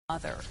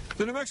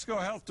The New Mexico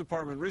Health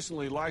Department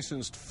recently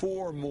licensed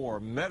 4 more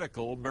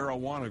medical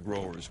marijuana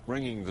growers,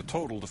 bringing the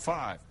total to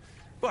 5.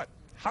 But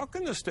how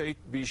can the state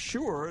be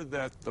sure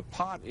that the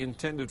pot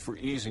intended for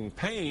easing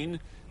pain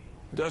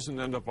doesn't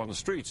end up on the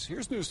streets?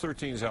 Here's News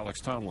 13's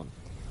Alex Tomlin.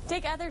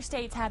 Dick, other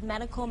states have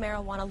medical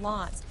marijuana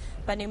laws,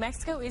 but New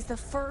Mexico is the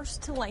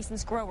first to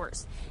license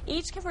growers.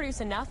 Each can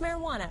produce enough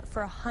marijuana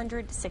for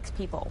 106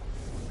 people.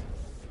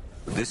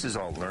 This is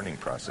all learning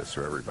process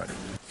for everybody.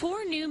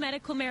 4 new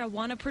medical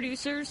marijuana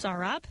producers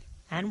are up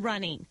and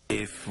running.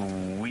 If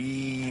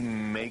we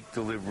make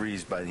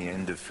deliveries by the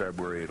end of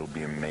February, it'll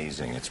be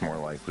amazing. It's more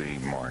likely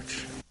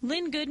March.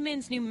 Lynn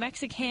Goodman's New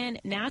Mexican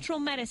Natural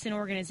Medicine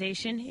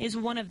Organization is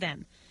one of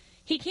them.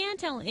 He can't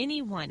tell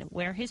anyone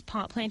where his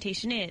pot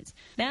plantation is.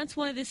 That's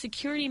one of the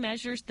security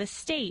measures the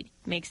state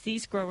makes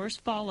these growers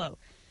follow.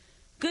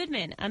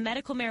 Goodman, a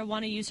medical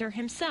marijuana user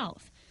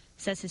himself,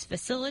 says his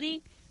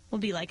facility will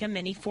be like a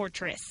mini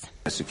fortress.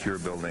 A secure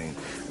building,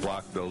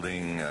 block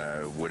building,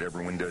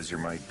 whatever windows there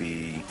might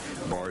be,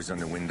 bars on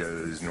the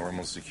windows,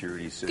 normal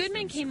security systems.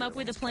 Goodman came up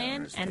with a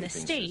plan, and the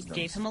state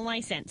gave him a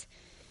license.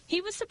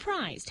 He was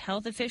surprised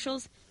health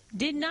officials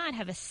did not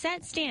have a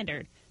set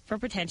standard for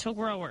potential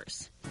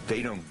growers.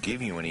 They don't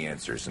give you any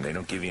answers, and they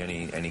don't give you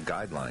any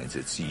guidelines.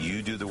 It's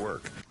you do the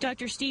work.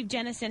 Dr. Steve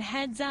Jennison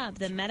heads up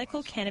the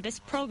medical cannabis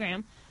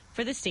program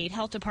for the state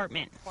health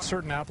department.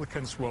 Certain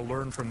applicants will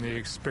learn from the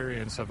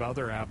experience of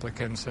other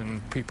applicants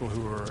and people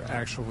who are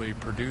actually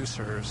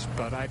producers,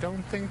 but I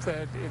don't think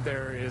that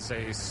there is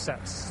a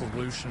set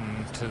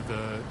solution to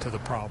the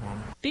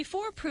problem.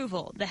 Before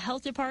approval, the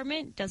health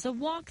department does a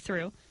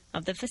walkthrough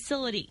of the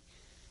facility.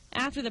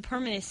 After the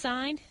permit is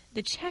signed,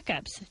 the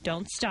checkups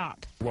don't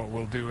stop. What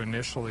we'll do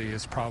initially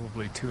is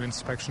probably 2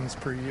 inspections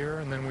per year,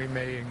 and then we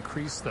may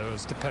increase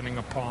those depending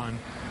upon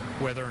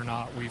whether or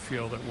not we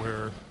feel that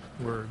we're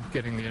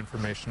getting the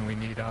information we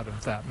need out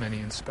of that many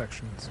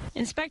inspections.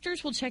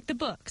 Inspectors will check the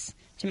books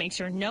to make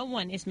sure no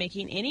one is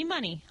making any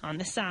money on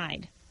the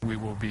side. We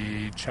will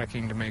be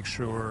checking to make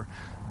sure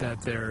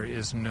that there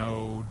is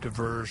no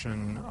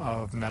diversion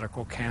of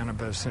medical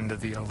cannabis into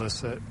the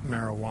illicit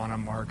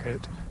marijuana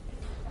market.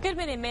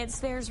 Goodman admits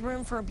there's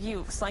room for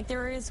abuse, like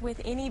there is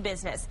with any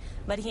business,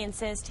 but he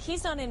insists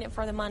he's not in it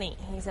for the money.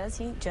 He says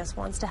he just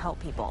wants to help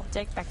people.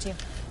 Dick, back to you.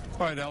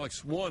 All right,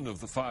 Alex, 1 of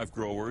the 5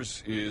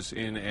 growers is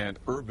in an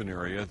urban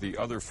area. The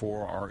other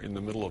 4 are in the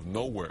middle of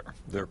nowhere.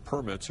 Their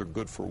permits are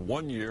good for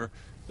 1 year.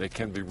 They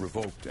can be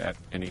revoked at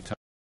any time.